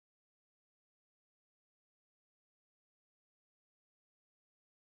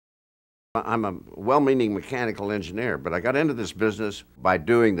I'm a well-meaning mechanical engineer, but I got into this business by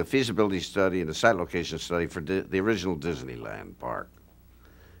doing the feasibility study and the site location study for the original Disneyland park.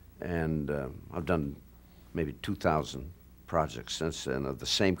 And I've done maybe 2,000 projects since then of the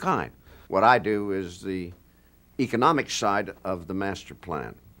same kind. What I do is the economic side of the master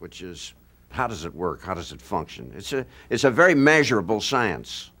plan, which is how does it work, how does it function? It's a very measurable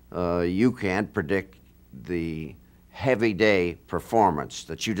science. You can't predict the heavy day performance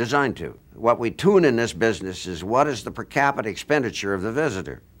that you design to. What we tune in this business is what is the per capita expenditure of the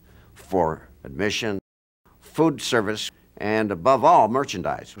visitor for admission, food service, and above all,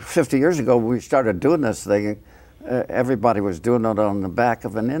 merchandise. 50 years ago, we started doing this thing. Everybody was doing it on the back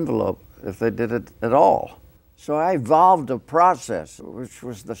of an envelope, if they did it at all. So I evolved a process, which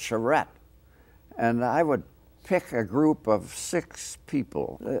was the charrette. And I would pick a group of 6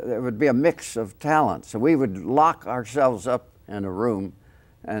 people. It would be a mix of talents. So we would lock ourselves up in a room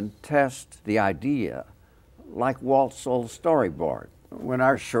and test the idea, like Walt's old storyboard. When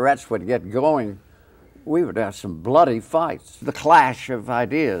our charrettes would get going, we would have some bloody fights. The clash of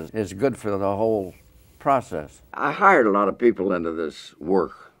ideas is good for the whole process. I hired a lot of people into this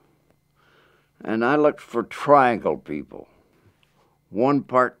work, and I looked for triangle people. One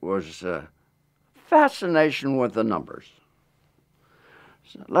part was fascination with the numbers.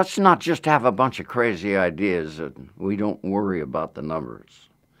 So let's not just have a bunch of crazy ideas and we don't worry about the numbers.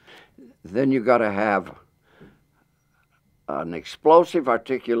 Then you got to have an explosive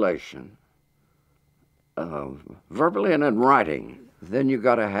articulation, verbally and in writing. Then you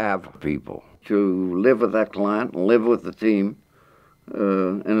got to have people to live with that client and live with the team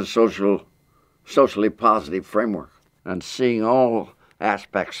in a socially positive framework and seeing all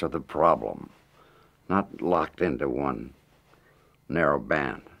aspects of the problem, not locked into one narrow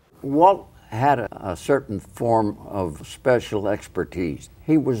band. Walt had a certain form of special expertise.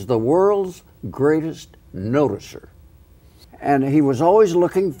 He was the world's greatest noticer. And he was always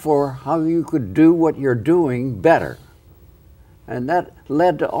looking for how you could do what you're doing better. And that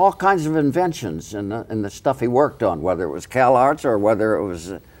led to all kinds of inventions in the stuff he worked on, whether it was CalArts or whether it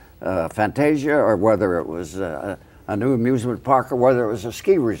was Fantasia or whether it was a new amusement park or whether it was a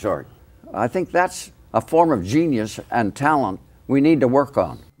ski resort. I think that's a form of genius and talent we need to work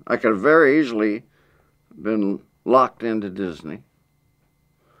on. I could have very easily been locked into Disney.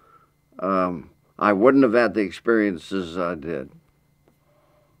 I wouldn't have had the experiences I did.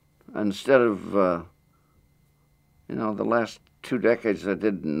 Instead of, the last 2 decades I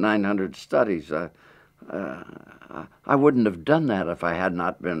did 900 studies. I wouldn't have done that if I had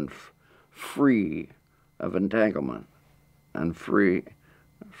not been free of entanglement and free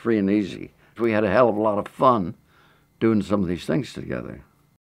and easy. We had a hell of a lot of fun doing some of these things together.